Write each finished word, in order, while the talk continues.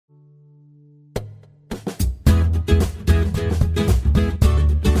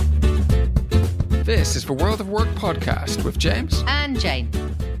This is the World of Work podcast with James and Jane.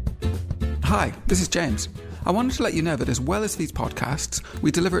 Hi, this is James. I wanted to let you know that as well as these podcasts, we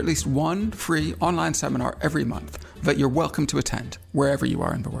deliver at least one free online seminar every month that you're welcome to attend, wherever you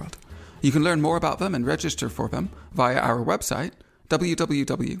are in the world. You can learn more about them and register for them via our website,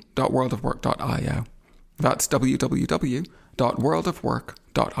 www.worldofwork.io. That's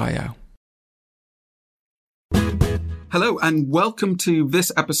www.worldofwork.io. Hello and welcome to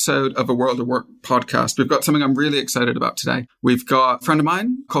this episode of a World of Work podcast. We've got something I'm really excited about today. We've got a friend of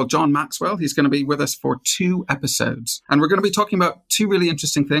mine called John Maxwell. He's going to be with us for 2 episodes. And we're going to be talking about 2 really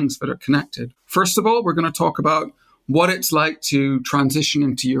interesting things that are connected. First of all, we're going to talk about what it's like to transition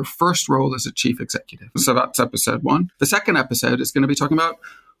into your first role as a chief executive. So that's episode 1. The second episode is going to be talking about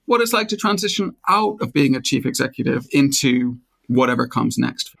what it's like to transition out of being a chief executive into whatever comes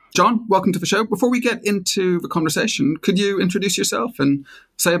next. John, welcome to the show. Before we get into the conversation, could you introduce yourself and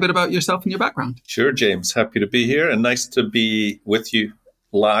say a bit about yourself and your background? Sure, James. Happy to be here and nice to be with you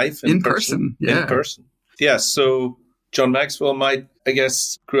live in person. Yeah. In person. Yeah, so John Maxwell, I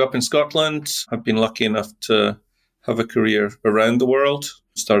grew up in Scotland. I've been lucky enough to have a career around the world.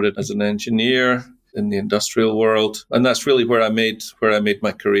 Started as an engineer in the industrial world. And that's really where I made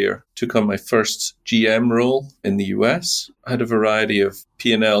my career. Took on my first GM role in the US. I had a variety of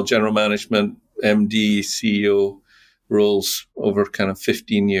P&L, general management, MD, CEO roles over kind of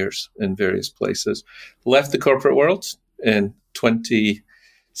 15 years in various places. Left the corporate world in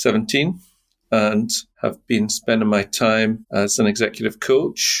 2017 and have been spending my time as an executive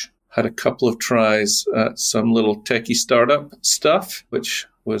coach. Had a couple of tries at some little techie startup stuff, which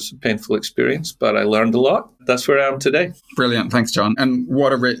was a painful experience, but I learned a lot. That's where I am today. Brilliant. Thanks, John. And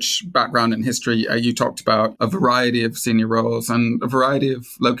what a rich background in history. You talked about a variety of senior roles and a variety of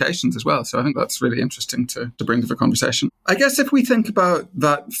locations as well. So I think that's really interesting to bring to the conversation. I guess if we think about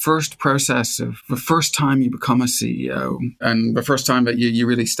that first process of the first time you become a CEO and the first time that you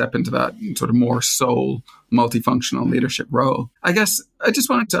really step into that sort of more soul, multifunctional leadership role, I guess I just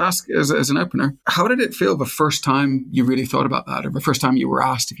wanted to ask as an opener, how did it feel the first time you really thought about that or the first time you were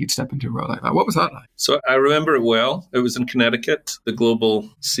asked if you'd step into a role like that? What was that like? So I remember it well. It was in Connecticut. The global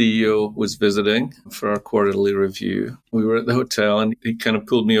CEO was visiting for our quarterly review. We were at the hotel and he kind of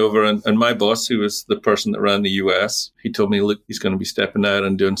pulled me over and my boss, who was the person that ran the US, he told me, look, he's going to be stepping out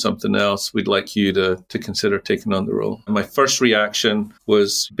and doing something else. We'd like you to consider taking on the role. And my first reaction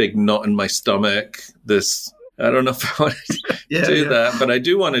was a big knot in my stomach. I don't know if I want to do that, but I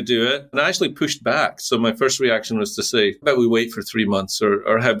do want to do it. And I actually pushed back. So my first reaction was to say, how about we wait for 3 months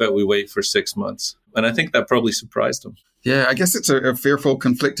or how about we wait for 6 months? And I think that probably surprised him. Yeah, I guess it's a fearful,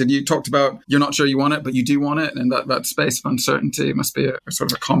 conflicted. You talked about you're not sure you want it, but you do want it. And that space of uncertainty must be a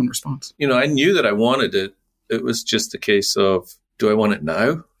sort of a common response. You know, I knew that I wanted it. It was just a case of, do I want it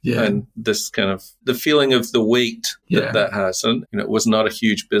now? Yeah. And this kind of the feeling of the weight that has. And it was not a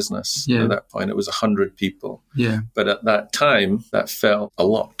huge business at that point. It was 100 people. Yeah. But at that time, that felt a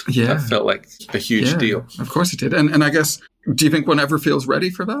lot. Yeah. That felt like a huge deal. Of course it did. And I guess, do you think one ever feels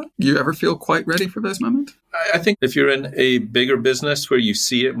ready for that? Do you ever feel quite ready for this moment? I think if you're in a bigger business where you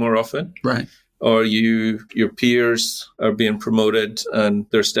see it more often. Right. Or your peers are being promoted and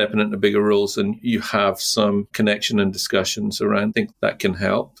they're stepping into bigger roles and you have some connection and discussions around. I think that can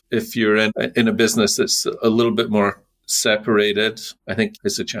help. If you're in a business that's a little bit more separated, I think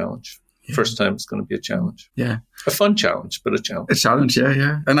it's a challenge. Yeah. First time it's going to be a challenge. Yeah. A fun challenge, but a challenge. A challenge,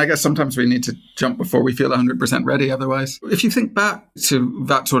 yeah. And I guess sometimes we need to jump before we feel 100% ready otherwise. If you think back to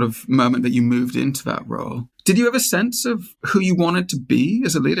that sort of moment that you moved into that role, did you have a sense of who you wanted to be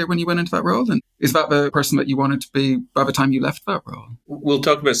as a leader when you went into that role? And is that the person that you wanted to be by the time you left that role? We'll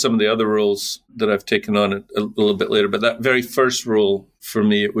talk about some of the other roles that I've taken on a little bit later. But that very first role for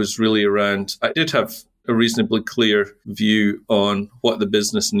me, it was really around, I did have a reasonably clear view on what the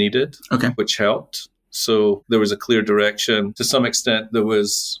business needed, which helped. So there was a clear direction. To some extent, there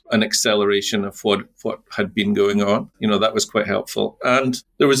was an acceleration of what had been going on. That was quite helpful. And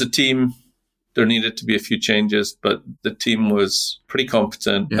there was a team. There needed to be a few changes, but the team was pretty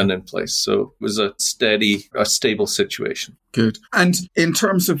competent and in place. So it was a stable situation. Good. And in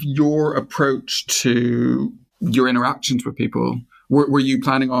terms of your approach to your interactions with people, were you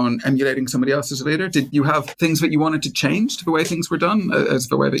planning on emulating somebody else as a leader? Did you have things that you wanted to change to the way things were done as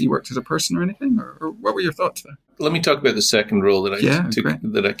the way that you worked as a person or anything? Or what were your thoughts there? Let me talk about the second role that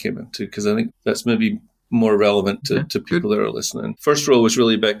I came into, because I think that's maybe more relevant to people that are listening. First role was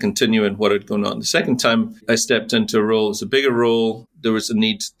really about continuing what had gone on. The second time I stepped into a role, it was a bigger role. There was a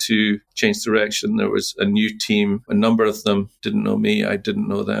need to change direction. There was a new team. A number of them didn't know me. I didn't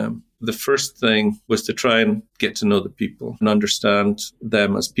know them. the first thing was to try and get to know the people and understand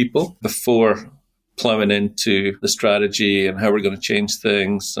them as people before plowing into the strategy and how we're going to change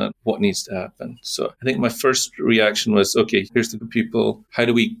things and what needs to happen. So I think my first reaction was, okay, here's the people. How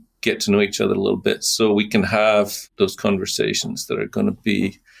do we get to know each other a little bit so we can have those conversations that are going to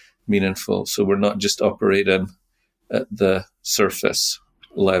be meaningful? So we're not just operating at the surface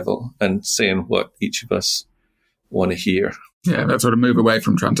level and saying what each of us want to hear. Yeah, that sort of move away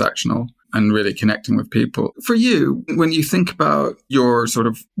from transactional and really connecting with people. For you, when you think about your sort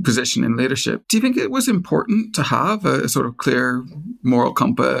of position in leadership, do you think it was important to have a sort of clear moral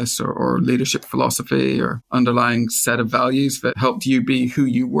compass or leadership philosophy or underlying set of values that helped you be who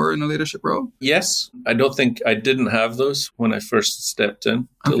you were in a leadership role? Yes. I don't think I didn't have those when I first stepped into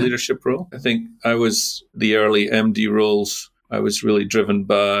the leadership role. I think I was the early MD roles. I was really driven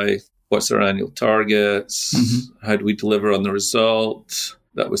by what's our annual targets? How do we deliver on the result?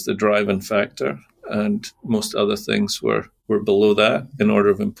 That was the driving factor. And most other things were below that in order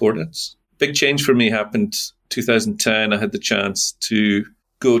of importance. Big change for me happened 2010. I had the chance to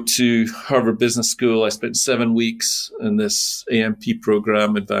go to Harvard Business School. I spent 7 weeks in this AMP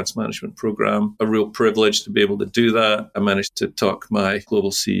program, Advanced Management Program. A real privilege to be able to do that. I managed to talk my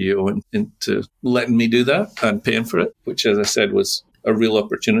global CEO into letting me do that and paying for it, which, as I said, was a real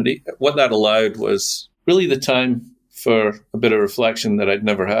opportunity. What that allowed was really the time for a bit of reflection that I'd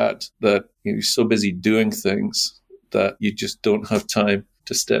never had, that you're so busy doing things that you just don't have time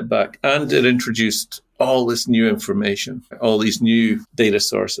to step back. And it introduced all this new information, all these new data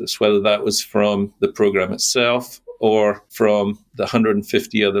sources, whether that was from the program itself or from the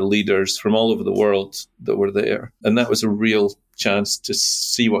 150 other leaders from all over the world that were there. And that was a real chance to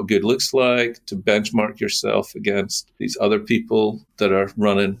see what good looks like, to benchmark yourself against these other people that are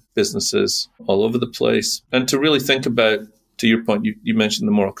running businesses all over the place, and to really think about, to your point, you mentioned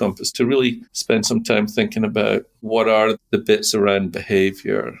the moral compass, to really spend some time thinking about what are the bits around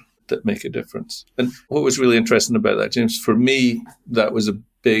behavior that make a difference. And what was really interesting about that, James, for me, that was a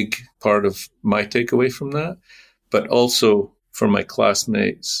big part of my takeaway from that, but also for my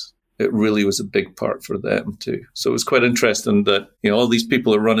classmates, it really was a big part for them too. So it was quite interesting that, all these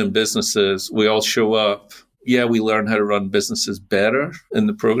people are running businesses. We all show up. Yeah, we learn how to run businesses better in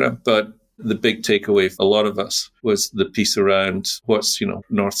the program, but the big takeaway for a lot of us was the piece around what's,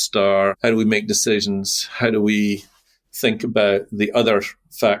 North Star. How do we make decisions? How do we think about the other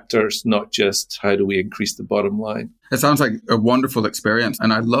factors, not just how do we increase the bottom line? It sounds like a wonderful experience.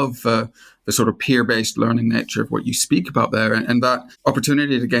 And I love the sort of peer-based learning nature of what you speak about there, and that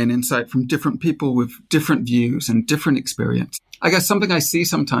opportunity to gain insight from different people with different views and different experience. I guess something I see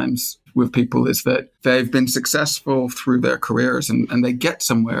sometimes with people is that they've been successful through their careers and they get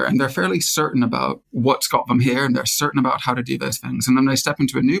somewhere and they're fairly certain about what's got them here and they're certain about how to do those things. And then they step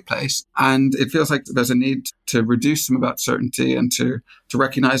into a new place and it feels like there's a need to reduce some of that certainty and to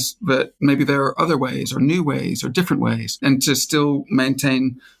recognize that maybe there are other ways or new ways or different ways, and to still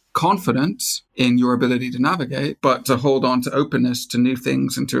maintain confidence in your ability to navigate, but to hold on to openness to new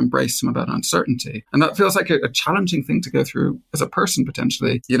things and to embrace some of that uncertainty. And that feels like a challenging thing to go through as a person,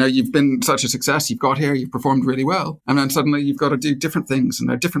 potentially. You've been such a success, you've got here, you've performed really well, and then suddenly you've got to do different things and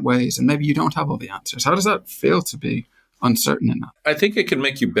there are different ways, and maybe you don't have all the answers. How does that feel to be uncertain in that? I think it can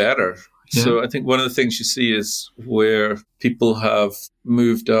make you better. Yeah. So I think one of the things you see is where people have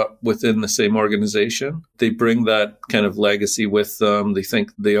moved up within the same organization. They bring that kind of legacy with them. They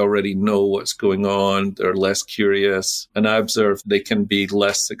think they already know what's going on. They're less curious. And I observe they can be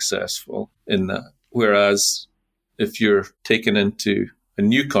less successful in that. Whereas if you're taken into a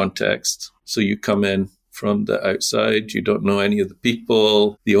new context, so you come in from the outside, you don't know any of the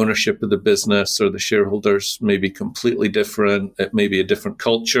people, the ownership of the business or the shareholders may be completely different. It may be a different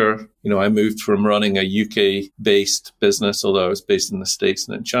culture. I moved from running a UK-based business, although I was based in the States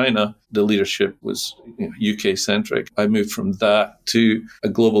and in China. The leadership was UK-centric. I moved from that to a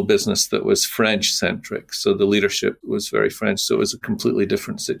global business that was French-centric. So the leadership was very French. So it was a completely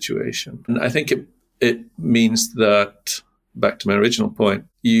different situation. And I think it means that, back to my original point,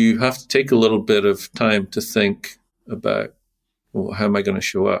 you have to take a little bit of time to think about, how am I going to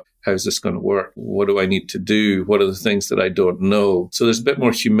show up? How's this going to work? What do I need to do? What are the things that I don't know? So there's a bit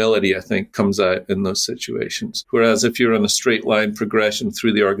more humility, I think, comes out in those situations. Whereas if you're on a straight line progression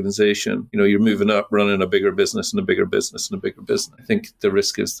through the organization, you're moving up, running a bigger business and a bigger business and a bigger business. I think the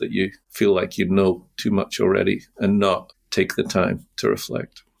risk is that you feel like you know too much already and not take the time to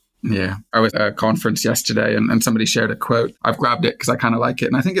reflect. Yeah. I was at a conference yesterday and somebody shared a quote. I've grabbed it because I kind of like it.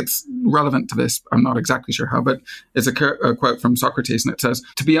 And I think it's relevant to this. I'm not exactly sure how, but it's a quote from Socrates. And it says,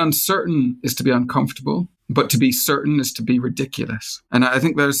 to be uncertain is to be uncomfortable, but to be certain is to be ridiculous. And I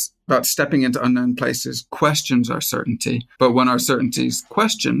think there's about stepping into unknown places questions our certainty. But when our certainty is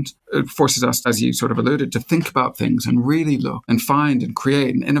questioned, it forces us, as you sort of alluded, to think about things and really look and find and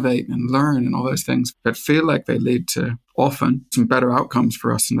create and innovate and learn and all those things that feel like they lead to often some better outcomes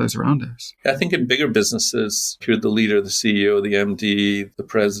for us and those around us. I think in bigger businesses, if you're the leader, the CEO, the MD, the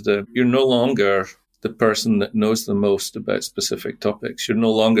president, you're no longer the person that knows the most about specific topics. You're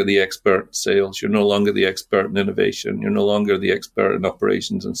no longer the expert in sales. You're no longer the expert in innovation. You're no longer the expert in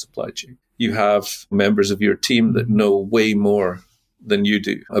operations and supply chain. You have members of your team that know way more than you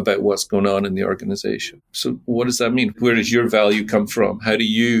do about what's going on in the organization. So what does that mean? Where does your value come from? How do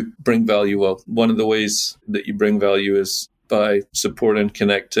you bring value? Well, one of the ways that you bring value is by supporting,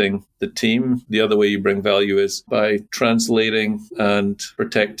 connecting the team. The other way you bring value is by translating and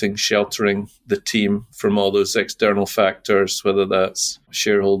protecting, sheltering the team from all those external factors, whether that's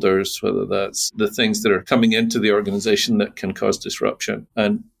shareholders, whether that's the things that are coming into the organization that can cause disruption,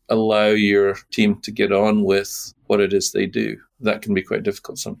 and allow your team to get on with what it is they do. That can be quite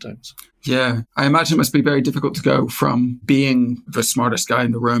difficult sometimes. Yeah, I imagine it must be very difficult to go from being the smartest guy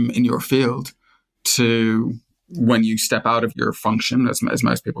in the room in your field to when you step out of your function, as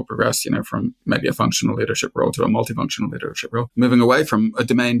most people progress, from maybe a functional leadership role to a multifunctional leadership role, moving away from a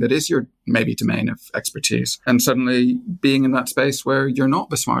domain that is your maybe domain of expertise, and suddenly being in that space where you're not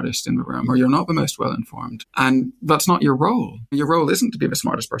the smartest in the room or you're not the most well-informed. And that's not your role. Your role isn't to be the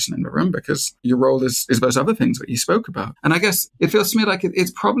smartest person in the room, because your role is those other things that you spoke about. And I guess it feels to me like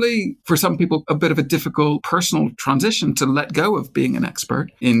it's probably, for some people, a bit of a difficult personal transition to let go of being an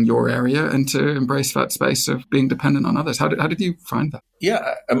expert in your area and to embrace that space of being dependent on others. How did you find that?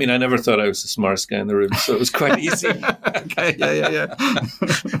 Yeah, I mean, I never thought I was the smartest guy in the room, so it was quite easy. Okay, yeah.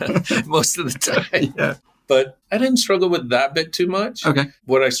 Most of the time. Yeah. But I didn't struggle with that bit too much. Okay.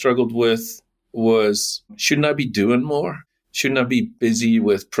 What I struggled with was, shouldn't I be doing more? Shouldn't I be busy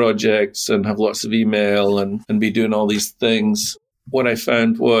with projects and have lots of email and be doing all these things? What I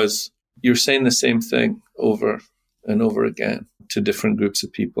found was you're saying the same thing over and over again to different groups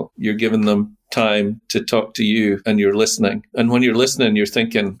of people. You're giving them time to talk to you and you're listening. And when you're listening, you're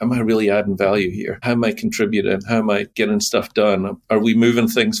thinking, am I really adding value here? How am I contributing? How am I getting stuff done? Are we moving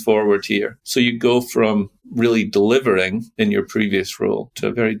things forward here? So you go from really delivering in your previous role to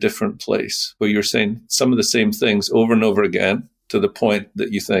a very different place where you're saying some of the same things over and over again, to the point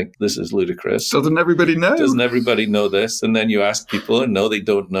that you think, this is ludicrous. Doesn't everybody know? Doesn't everybody know this? And then you ask people and no, they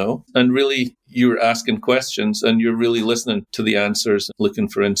don't know. And really, you're asking questions and you're really listening to the answers, looking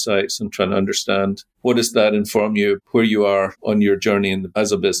for insights and trying to understand what does that inform you, where you are on your journey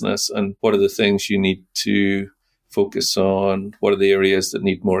as a business, and what are the things you need to focus on, what are the areas that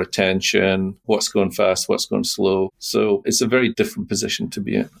need more attention, what's going fast, what's going slow. So it's a very different position to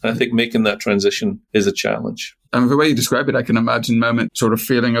be in. And I think making that transition is a challenge. And the way you describe it, I can imagine moments sort of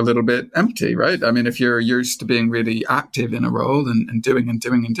feeling a little bit empty, right? I mean, if you're used to being really active in a role and doing,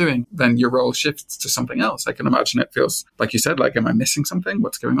 then your role shifts to something else. I can imagine it feels, like you said, like, am I missing something?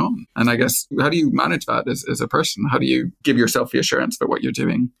 What's going on? And I guess, how do you manage that as a person? How do you give yourself the assurance that what you're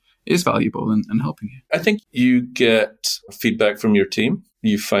doing is valuable and helping you? I think you get feedback from your team.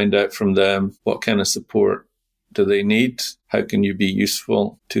 You find out from them what kind of support do they need? How can you be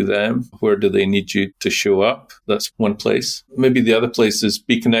useful to them? Where do they need you to show up? That's one place. Maybe the other place is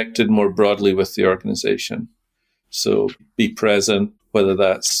be connected more broadly with the organization. So be present, whether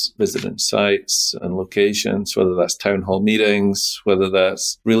that's visiting sites and locations, whether that's town hall meetings, whether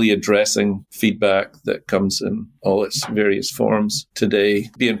that's really addressing feedback that comes in all its various forms today,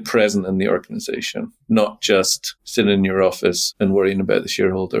 being present in the organization, not just sitting in your office and worrying about the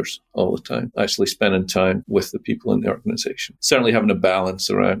shareholders all the time, actually spending time with the people in the organization. Certainly having a balance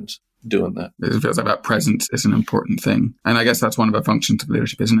around doing that. It feels like that presence is an important thing. And I guess that's one of the functions of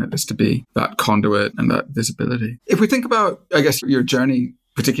leadership, isn't it? Is to be that conduit and that visibility. If we think about, I guess, your journey,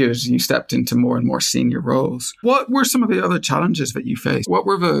 particularly as you stepped into more and more senior roles, what were some of the other challenges that you faced? What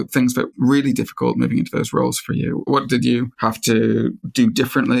were the things that were really difficult moving into those roles for you? What did you have to do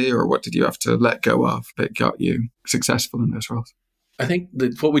differently, or what did you have to let go of that got you successful in those roles? I think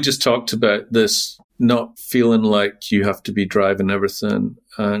that what we just talked about, this not feeling like you have to be driving everything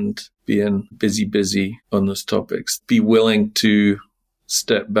and being busy on those topics, be willing to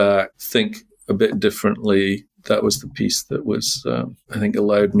step back, think a bit differently. That was the piece that was, I think,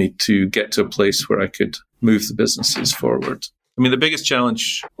 allowed me to get to a place where I could move the businesses forward. I mean, the biggest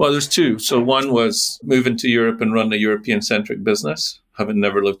challenge, well, there's two. So one was moving to Europe and run a European-centric business. having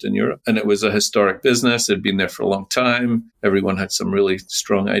never lived in Europe. And it was a historic business. It'd been there for a long time. Everyone had some really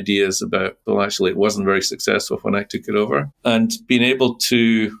strong ideas about, well, actually, it wasn't very successful when I took it over. And being able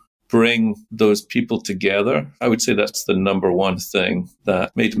to bring those people together, I would say that's the number one thing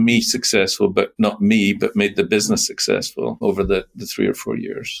that made me successful, but not me, but made the business successful over the 3 or 4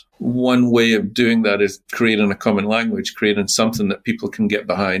 years. One way of doing that is creating a common language, creating something that people can get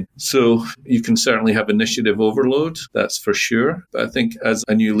behind. So you can certainly have initiative overload, that's for sure. But I think as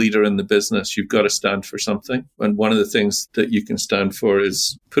a new leader in the business, you've got to stand for something. And one of the things that you can stand for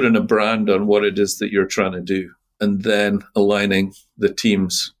is putting a brand on what it is that you're trying to do, and then aligning the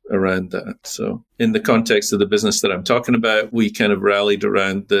teams around that. So in the context of the business that I'm talking about, we kind of rallied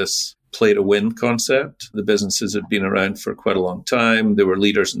around this play to win concept. The businesses had been around for quite a long time. They were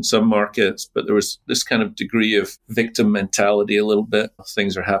leaders in some markets, but there was this kind of degree of victim mentality a little bit.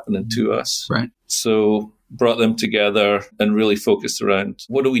 Things are happening to us. Right. So brought them together and really focused around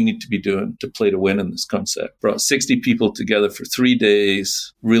what do we need to be doing to play to win in this concept. Brought 60 people together for 3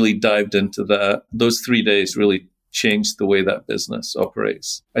 days, really dived into that. Those 3 days really changed the way that business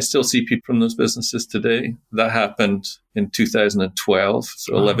operates. I still see people from those businesses today. That happened in 2012,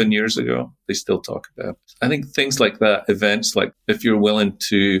 so 11 years ago. They still talk about it. I think things like that, events like if you're willing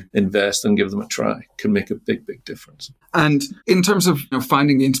to invest and give them a try, can make a big, big difference. And in terms of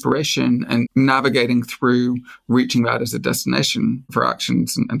finding the inspiration and navigating through reaching that as a destination for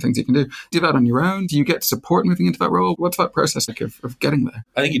actions and things you can do that on your own? Do you get support moving into that role? What's that process like of getting there?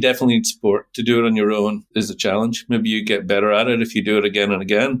 I think you definitely need support. To do it on your own is a challenge. Maybe you get better at it if you do it again and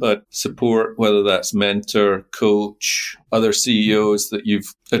again, but support, whether that's mentor, coach, other CEOs that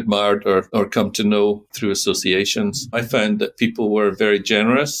you've admired or come to know through associations. I found that people were very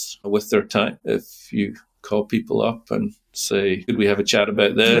generous with their time. If you call people up and say, could we have a chat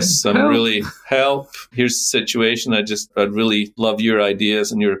about this and really help? Here's the situation. I'd really love your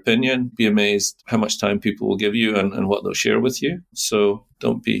ideas and your opinion. Be amazed how much time people will give you and what they'll share with you. So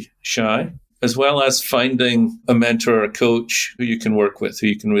don't be shy. As well as finding a mentor or a coach who you can work with, who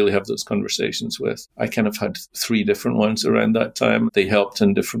you can really have those conversations with. I kind of had 3 different ones around that time. They helped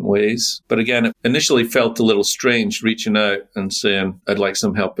in different ways. But again, it initially felt a little strange reaching out and saying, I'd like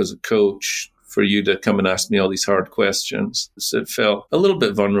some help as a coach for you to come and ask me all these hard questions. So it felt a little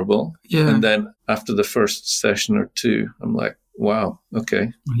bit vulnerable. Yeah. And then after the first session or 2, I'm like, wow,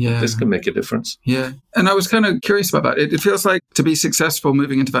 okay, this can make a difference. Yeah. And I was kind of curious about that. It feels like to be successful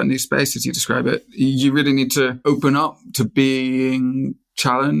moving into that new space, as you describe it, you really need to open up to being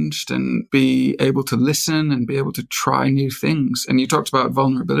challenged and be able to listen and be able to try new things. And you talked about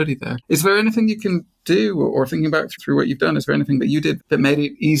vulnerability there. Is there anything you can do or thinking about through what you've done? Is there anything that you did that made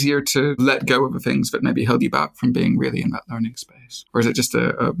it easier to let go of the things that maybe held you back from being really in that learning space? Or is it just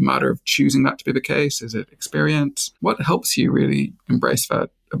a matter of choosing that to be the case? Is it experience? What helps you really embrace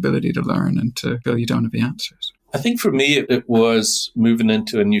that ability to learn and to feel you don't have the answers? I think for me, it was moving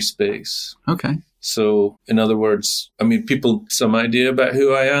into a new space. Okay. So in other words, I mean, people have some idea about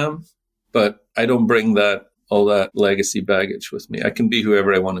who I am, but I don't bring all that legacy baggage with me. I can be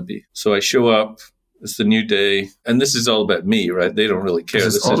whoever I want to be. So I show up. It's the new day. And this is all about me, right? They don't really care.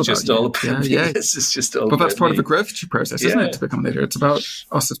 This is just all about me. Yeah. This is just all about me. But that's part of the growth process, isn't it, to become a leader? It's about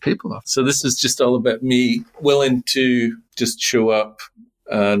us as people. So this is just all about me willing to just show up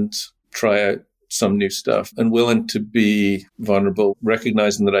and try out some new stuff and willing to be vulnerable,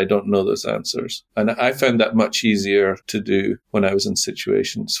 recognizing that I don't know those answers. And I found that much easier to do when I was in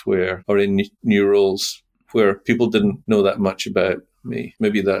situations or in new roles where people didn't know that much about me.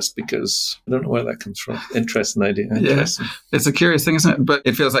 Maybe that's because I don't know where that comes from. Interesting idea. Interesting. Yeah. It's a curious thing, isn't it? But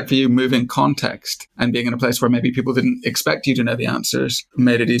it feels like for you, moving context and being in a place where maybe people didn't expect you to know the answers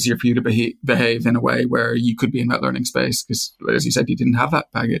made it easier for you to behave in a way where you could be in that learning space. Because as you said, you didn't have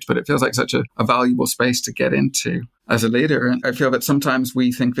that baggage, but it feels like such a valuable space to get into as a leader. And I feel that sometimes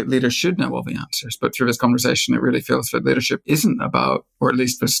we think that leaders should know all the answers, but through this conversation, it really feels that leadership isn't about, or at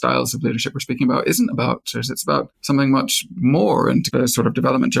least the styles of leadership we're speaking about isn't about answers. It's about something much more and the sort of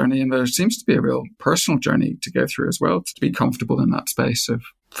development journey. And there seems to be a real personal journey to go through as well, to be comfortable in that space of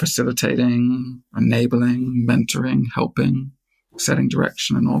facilitating, enabling, mentoring, helping, setting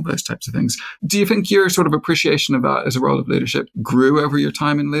direction and all those types of things. Do you think your sort of appreciation of that as a role of leadership grew over your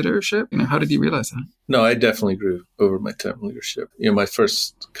time in leadership? How did you realize that? No, I definitely grew over my time in leadership. My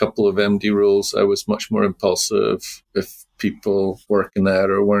first couple of MD roles, I was much more impulsive. If people working out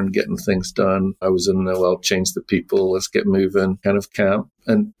or weren't getting things done, I was in the, change the people, let's get moving kind of camp,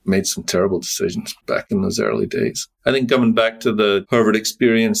 and made some terrible decisions back in those early days. I think coming back to the Harvard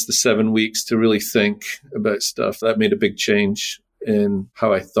experience, the 7 weeks to really think about stuff, that made a big change in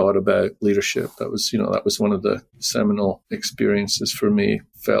how I thought about leadership. That was one of the seminal experiences for me.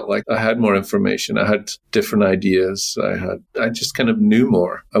 Felt like I had more information. I had different ideas. I just kind of knew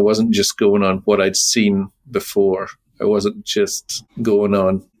more. I wasn't just going on what I'd seen before. I wasn't just going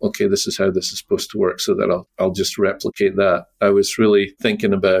on, okay, this is how this is supposed to work, so that I'll just replicate that. I was really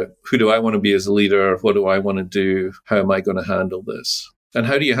thinking about, who do I want to be as a leader? What do I want to do? How am I going to handle this? And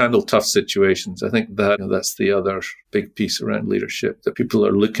how do you handle tough situations? I think that's the other big piece around leadership, that people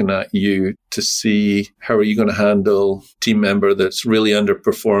are looking at you to see, how are you going to handle a team member that's really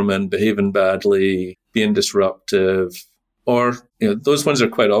underperforming, behaving badly, being disruptive? Or, those ones are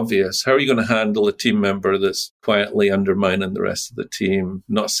quite obvious. How are you going to handle a team member that's quietly undermining the rest of the team,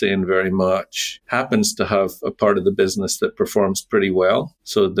 not saying very much, happens to have a part of the business that performs pretty well,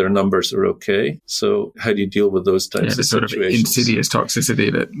 so their numbers are okay? So how do you deal with those types of situations? Sort of insidious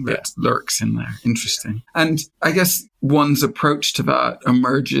toxicity that lurks in there. Interesting. And I guess one's approach to that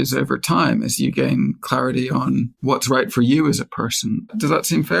emerges over time as you gain clarity on what's right for you as a person. Does that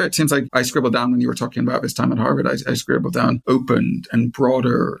seem fair? It seems like I scribbled down, when you were talking about this time at Harvard, I scribbled down open and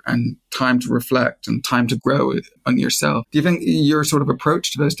broader and time to reflect and time to grow on yourself. Do you think your sort of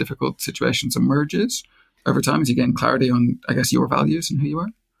approach to those difficult situations emerges over time as you gain clarity on, I guess, your values and who you are?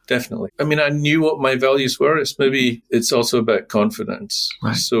 Definitely. I mean, I knew what my values were. It's also about confidence.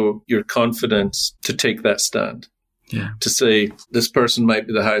 Right. So your confidence to take that stand. Yeah. To say, this person might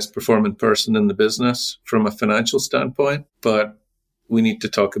be the highest performing person in the business from a financial standpoint, but we need to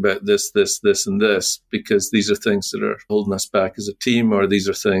talk about this, and this, because these are things that are holding us back as a team, or these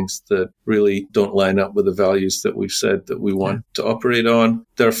are things that really don't line up with the values that we've said that we want to operate on.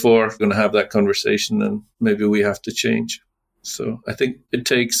 Therefore, we're going to have that conversation, and maybe we have to change. So I think it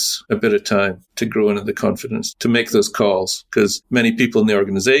takes a bit of time to grow into the confidence to make those calls, because many people in the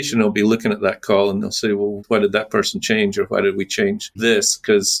organization will be looking at that call and they'll say, well, why did that person change, or why did we change this?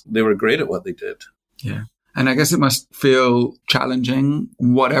 Because they were great at what they did. Yeah. And I guess it must feel challenging,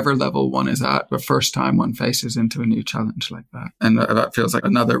 whatever level one is at, the first time one faces into a new challenge like that. And that feels like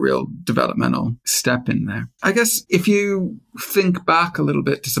another real developmental step in there. I guess if you think back a little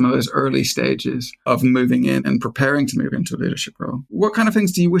bit to some of those early stages of moving in and preparing to move into a leadership role, what kind of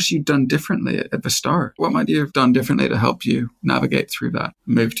things do you wish you'd done differently at the start? What might you have done differently to help you navigate through that,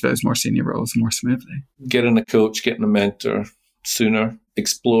 move to those more senior roles more smoothly? Getting a coach, getting a mentor sooner,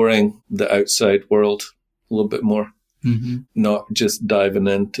 exploring the outside world a little bit more, not just diving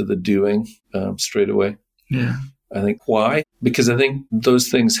into the doing straight away. Yeah. I think why? Because I think those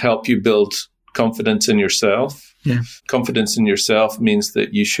things help you build confidence in yourself. Yeah. Confidence in yourself means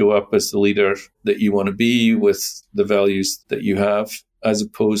that you show up as the leader that you want to be with the values that you have, as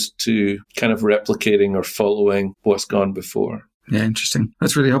opposed to kind of replicating or following what's gone before. Yeah, interesting.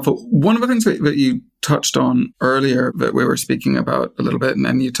 That's really helpful. One of the things that you touched on earlier that we were speaking about a little bit, and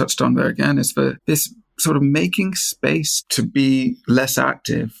then you touched on there again, is this sort of making space to be less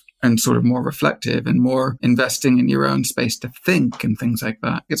active and sort of more reflective and more investing in your own space to think and things like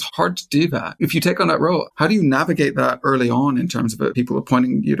that. It's hard to do that. If you take on that role, how do you navigate that early on in terms of people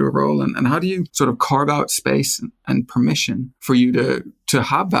appointing you to a role? And how do you sort of carve out space and permission for you to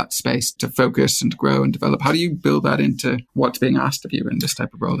have that space to focus and to grow and develop? How do you build that into what's being asked of you in this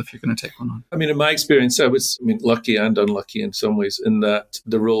type of role if you're going to take one on? I mean, in my experience, I was lucky and unlucky in some ways, in that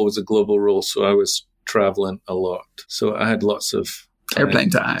the role was a global role. So I was traveling a lot. So I had lots of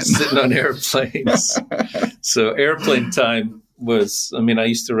airplane time. Sitting on airplanes. So airplane time was, I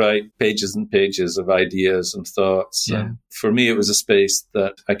used to write pages and pages of ideas and thoughts. Yeah. And for me, it was a space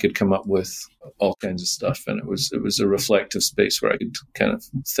that I could come up with all kinds of stuff. And it was a reflective space where I could kind of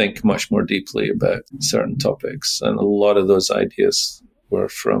think much more deeply about certain topics. And a lot of those ideas were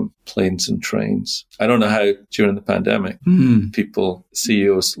from planes and trains. I don't know how during the pandemic,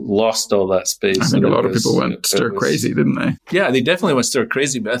 CEOs lost all that space. I think a lot of people went stir crazy, didn't they? Yeah, they definitely went stir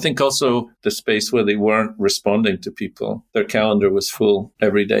crazy. But I think also the space where they weren't responding to people, their calendar was full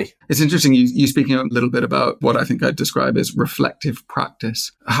every day. It's interesting, you speaking a little bit about what I think I'd describe as reflective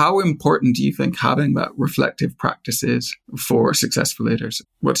practice. How important do you think having that reflective practice is for successful leaders?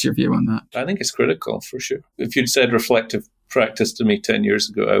 What's your view on that? I think it's critical, for sure. If you'd said reflective practice to me 10 years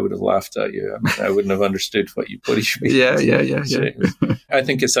ago, I would have laughed at you. I wouldn't have understood what you mean. Yeah. I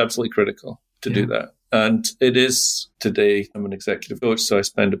think it's absolutely critical to do that. And it is today, I'm an executive coach, so I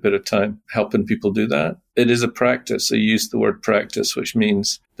spend a bit of time helping people do that. It is a practice. I use the word practice, which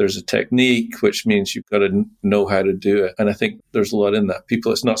means there's a technique, which means you've got to know how to do it. And I think there's a lot in that.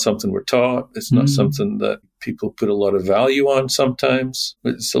 It's not something we're taught. It's not something that people put a lot of value on sometimes.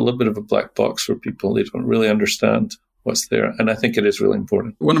 It's a little bit of a black box for people. They don't really understand what's there. And I think it is really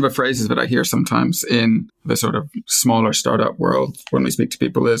important. One of the phrases that I hear sometimes in the sort of smaller startup world when we speak to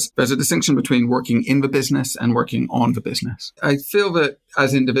people is there's a distinction between working in the business and working on the business. I feel that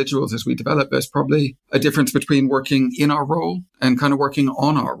as individuals, as we develop, there's probably a difference between working in our role and kind of working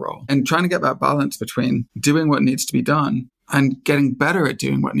on our role, and trying to get that balance between doing what needs to be done and getting better at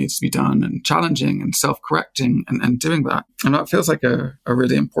doing what needs to be done, and challenging and self-correcting and doing that. And that feels like a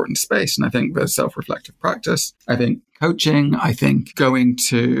really important space. And I think the self-reflective practice, I think coaching, I think going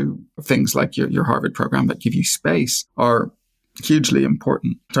to things like your Harvard program that give you space are hugely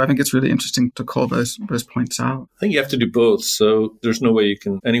important. So I think it's really interesting to call those points out. I think you have to do both. So there's no way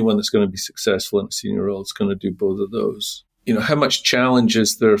anyone that's going to be successful in a senior role is going to do both of those. How much challenge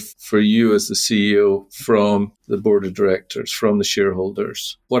is there for you as the CEO from the board of directors, from the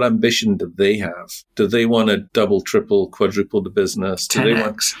shareholders? What ambition do they have? Do they want to double, triple, quadruple the business? Do 10x. they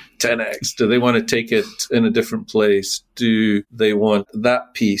want 10x? Do they want to take it in a different place? Do they want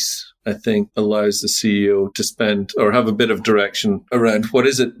that piece? I think allows the CEO to spend or have a bit of direction around what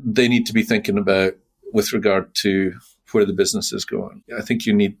is it they need to be thinking about with regard to where the business is going. I think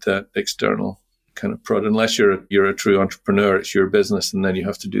you need that external kind of prod. Unless you're a true entrepreneur, it's your business, and then you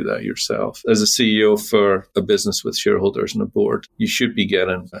have to do that yourself. As a CEO for a business with shareholders and a board, you should be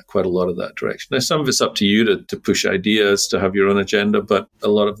getting quite a lot of that direction. Now, some of it's up to you to push ideas, to have your own agenda, but a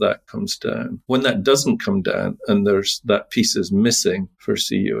lot of that comes down. When that doesn't come down and there's that piece is missing for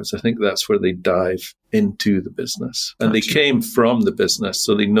CEOs, I think that's where they dive into the business. And they came from the business,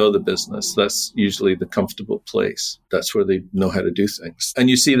 so they know the business. That's usually the comfortable place. That's where they know how to do things. And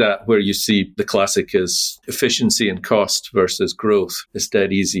you see that where you see the classic is efficiency and cost versus growth. It's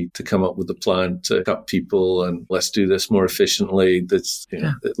dead easy to come up with a plan to cut people and let's do this more efficiently.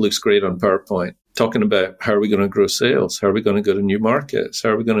 It looks great on PowerPoint. Talking about how are we going to grow sales? How are we going to go to new markets?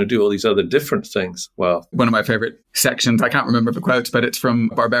 How are we going to do all these other different things? Wow. One of my favorite sections, I can't remember the quotes, but it's from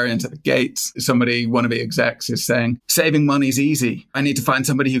Barbarians at the Gates. One of the execs is saying, saving money's easy. I need to find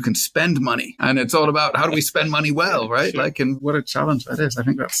somebody who can spend money. And it's all about how do we spend money well, right? Sure. And what a challenge that is. I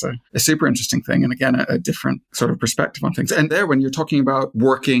think that's a super interesting thing. And again, a different sort of perspective on things. And there, when you're talking about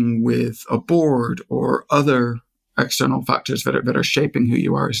working with a board or other external factors that are shaping who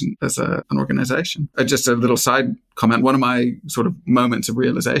you are as an organization. Just a little side comment. One of my sort of moments of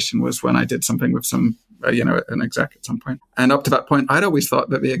realization was when I did something with an exec at some point. And up to that point, I'd always thought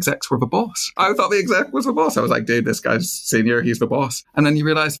that the execs were the boss. I thought the exec was the boss. I was like, dude, this guy's senior. He's the boss. And then you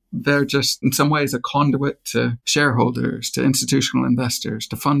realize they're just in some ways a conduit to shareholders, to institutional investors,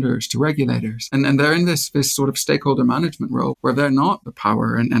 to funders, to regulators. And they're in this sort of stakeholder management role where they're not the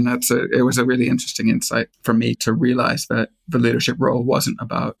power. And it was a really interesting insight for me to realize that the leadership role wasn't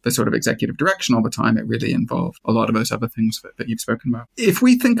about the sort of executive direction all the time. It really involved a lot of those other things that you've spoken about. If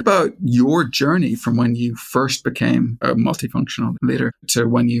we think about your journey from when you first became a multifunctional leader to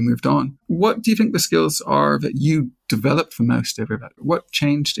when you moved on, what do you think the skills are that you developed the most over that? What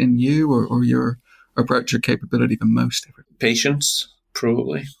changed in you or your approach or capability the most? Patience,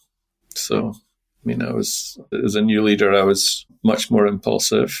 probably. So, as a new leader, I was much more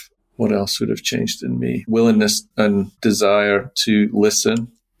impulsive. What else would have changed in me? Willingness and desire to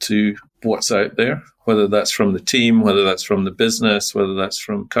listen to what's out there, whether that's from the team, whether that's from the business, whether that's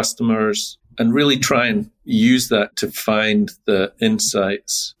from customers, and really try and use that to find the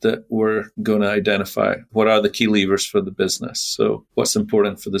insights that we're going to identify. What are the key levers for the business? So what's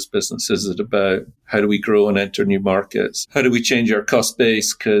important for this business? Is it about how do we grow and enter new markets? How do we change our cost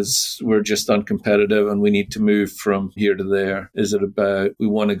base because we're just uncompetitive and we need to move from here to there? Is it about we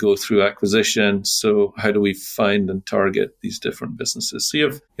want to go through acquisition? So how do we find and target these different businesses?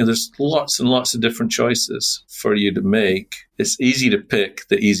 So there's lots and lots of different choices for you to make. It's easy to pick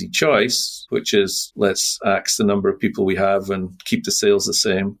the easy choice, which is let's axe the number of people we have and keep the sales the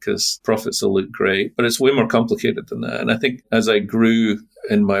same because profits will look great. But it's way more complicated than that. And I think as I grew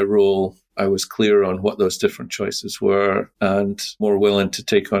in my role, I was clear on what those different choices were and more willing to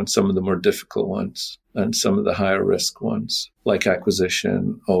take on some of the more difficult ones and some of the higher risk ones, like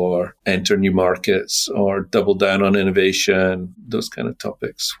acquisition or enter new markets or double down on innovation, those kind of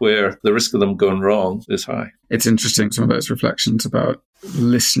topics where the risk of them going wrong is high. It's interesting, some of those reflections about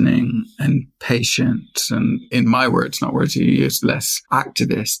listening and patience, and in my words, not words you use, less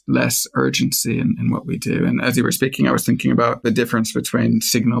activist, less urgency in what we do. And as you were speaking, I was thinking about the difference between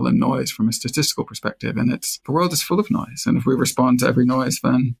signal and noise from a statistical perspective. And the world is full of noise. And if we respond to every noise,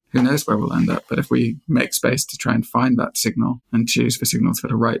 then who knows where we'll end up. But if we make space to try and find that signal and choose the signals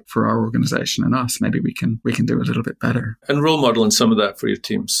that are right for our organization and us, maybe we can do a little bit better. And role modeling some of that for your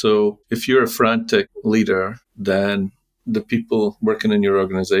team. So if you're a frantic leader, then the people working in your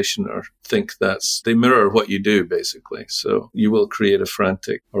organization think they mirror what you do, basically. So you will create a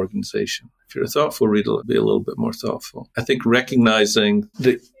frantic organization. If you're a thoughtful reader, be a little bit more thoughtful. I think recognizing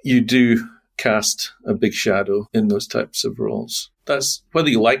that you do cast a big shadow in those types of roles. That's whether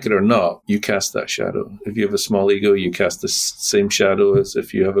you like it or not, you cast that shadow. If you have a small ego, you cast the same shadow as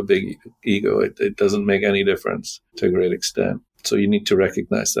if you have a big ego. It doesn't make any difference to a great extent. So you need to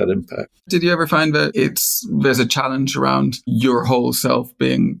recognize that impact. Did you ever find that there's a challenge around your whole self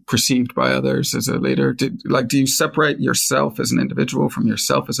being perceived by others as a leader? Do you separate yourself as an individual from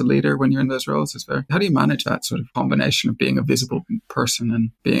yourself as a leader when you're in those roles? How do you manage that sort of combination of being a visible person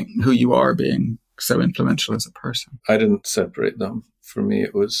and being who you are, being so influential as a person? I didn't separate them. For me,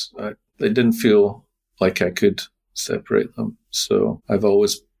 they didn't feel like I could separate them. So I've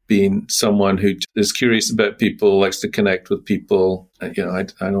always been someone who is curious about people, likes to connect with people. I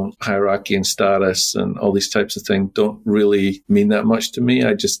don't hierarchy and status and all these types of things don't really mean that much to me.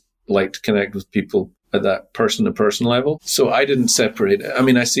 I just like to connect with people at that person-to-person level. So I didn't separate it. I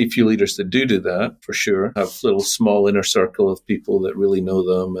mean, I see a few leaders that do that for sure, have a little small inner circle of people that really know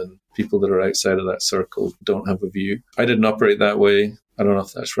them, and people that are outside of that circle don't have a view. I didn't operate that way. I don't know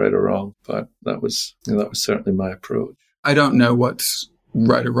if that's right or wrong, but that was certainly my approach. I don't know what's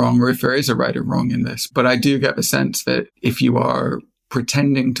right or wrong, or if there is a right or wrong in this. But I do get the sense that if you are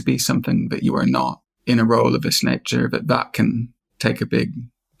pretending to be something that you are not in a role of this nature, that can take a big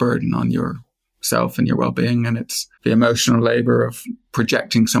burden on yourself and your well-being. And it's the emotional labor of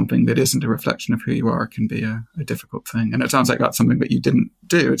projecting something that isn't a reflection of who you are can be a difficult thing. And it sounds like that's something that you didn't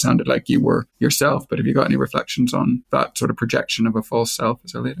do. It sounded like you were yourself. But have you got any reflections on that sort of projection of a false self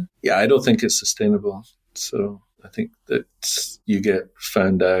as a leader? Yeah, I don't think it's sustainable. So I think that you get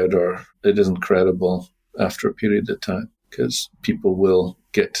found out or it isn't credible after a period of time because people will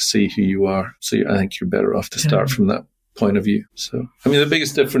get to see who you are. So I think you're better off to start from that point of view. So, I mean, the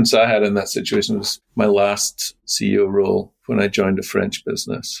biggest difference I had in that situation was my last CEO role when I joined a French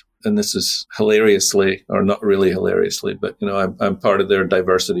business. And this is hilariously, or not really hilariously, but, I'm part of their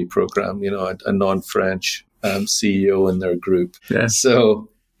diversity program, a non-French CEO in their group. Yeah. So,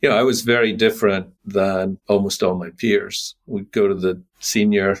 I was very different than almost all my peers. We'd go to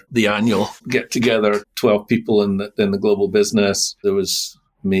the annual get together, 12 people in the global business. There was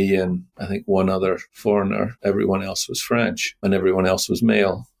me and I think one other foreigner. Everyone else was French and everyone else was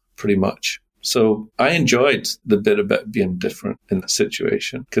male, pretty much. So I enjoyed the bit about being different in the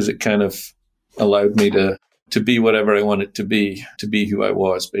situation because it kind of allowed me to be whatever I wanted to be who I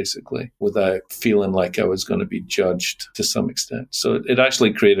was, basically, without feeling like I was going to be judged to some extent. So it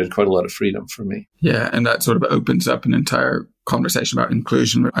actually created quite a lot of freedom for me. Yeah, and that sort of opens up an entire conversation about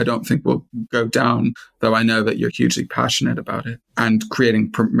inclusion. I don't think we'll go down, though I know that you're hugely passionate about it. And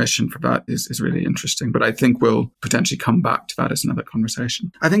creating permission for that is really interesting. But I think we'll potentially come back to that as another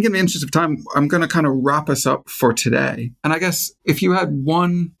conversation. I think in the interest of time, I'm going to kind of wrap us up for today. And I guess if you had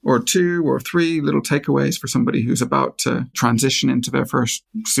one or two or three little takeaways for somebody who's about to transition into their first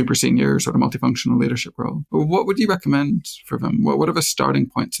super senior sort of multifunctional leadership role, what would you recommend for them? What are the starting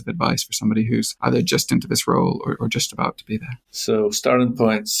points of advice for somebody who's either just into this role or just about to be there? So starting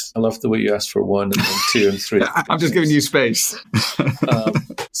points, I love the way you asked for one and then two and three. I'm just giving you space.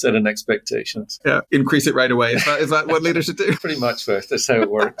 Setting expectations. Yeah, increase it right away. Is that what leaders should do? Pretty much, that's how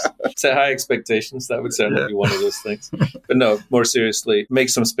it works. Set high expectations. That would certainly be one of those things. But no, more seriously, make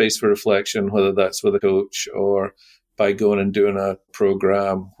some space for reflection, whether that's with a coach or by going and doing a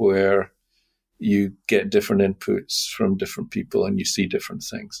program where you get different inputs from different people and you see different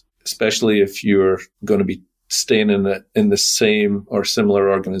things, especially if you're going to be staying in the same or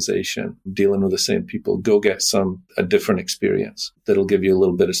similar organization, dealing with the same people. Go get a different experience that'll give you a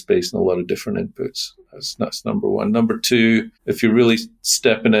little bit of space and a lot of different inputs. That's number one. Number two, if you're really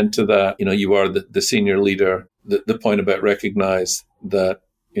stepping into that, you are the senior leader, the point about recognize that,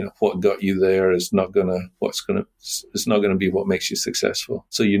 what got you there is not going to be what makes you successful.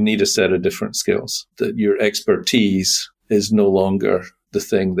 So you need a set of different skills. That your expertise is no longer the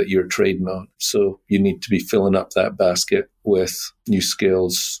thing that you're trading on. So you need to be filling up that basket with new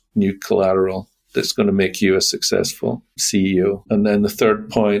skills, new collateral that's going to make you a successful CEO. And then the third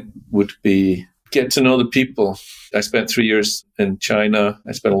point would be get to know the people. I spent 3 years in China.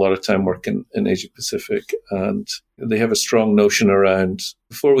 I spent a lot of time working in Asia Pacific, and they have a strong notion around,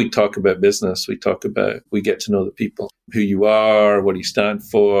 before we talk about business, we get to know the people, who you are, what do you stand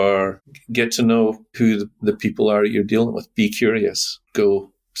for, get to know who the people are you're dealing with. Be curious.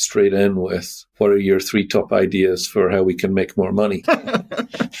 Go straight in with, what are your 3 top ideas for how we can make more money?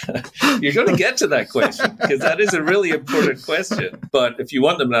 You're going to get to that question because that is a really important question. But if you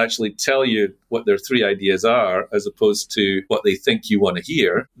want them to actually tell you what their 3 ideas are, as opposed to what they think you want to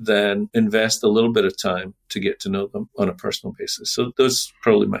hear, then invest a little bit of time to get to know them on a personal basis. So those are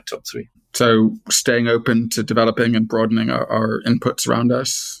probably my top 3. So staying open to developing and broadening our inputs around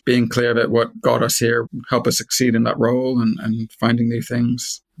us, being clear about what got us here, help us succeed in that role, and finding new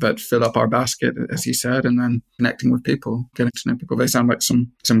things that fill up our basket, as you said, and then connecting with people, getting to know people. They sound like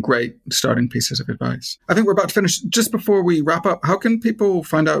some great starting pieces of advice. I think we're about to finish. Just before we wrap up, how can people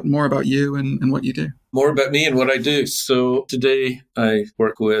find out more about you and what you do? More about me and what I do. So today I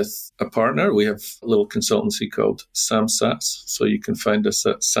work with a partner. We have a little consultancy called SAMSAS. So you can find us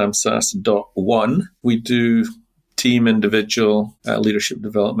at samsas.one. We do team, individual leadership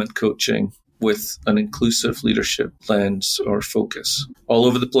development coaching with an inclusive leadership lens or focus all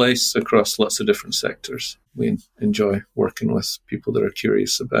over the place across lots of different sectors. We enjoy working with people that are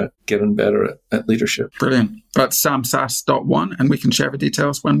curious about getting better at leadership. Brilliant. That's samsas.one, and we can share the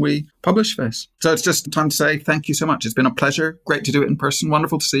details when we publish this. So it's just time to say thank you so much. It's been a pleasure. Great to do it in person.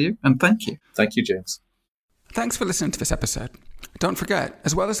 Wonderful to see you. And thank you. Thank you, James. Thanks for listening to this episode. Don't forget,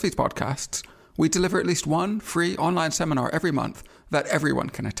 as well as these podcasts, we deliver at least one free online seminar every month that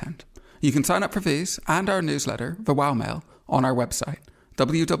everyone can attend. You can sign up for these and our newsletter, the Wow Mail, on our website,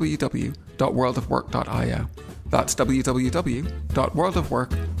 www.worldofwork.io. That's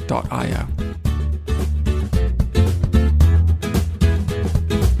www.worldofwork.io.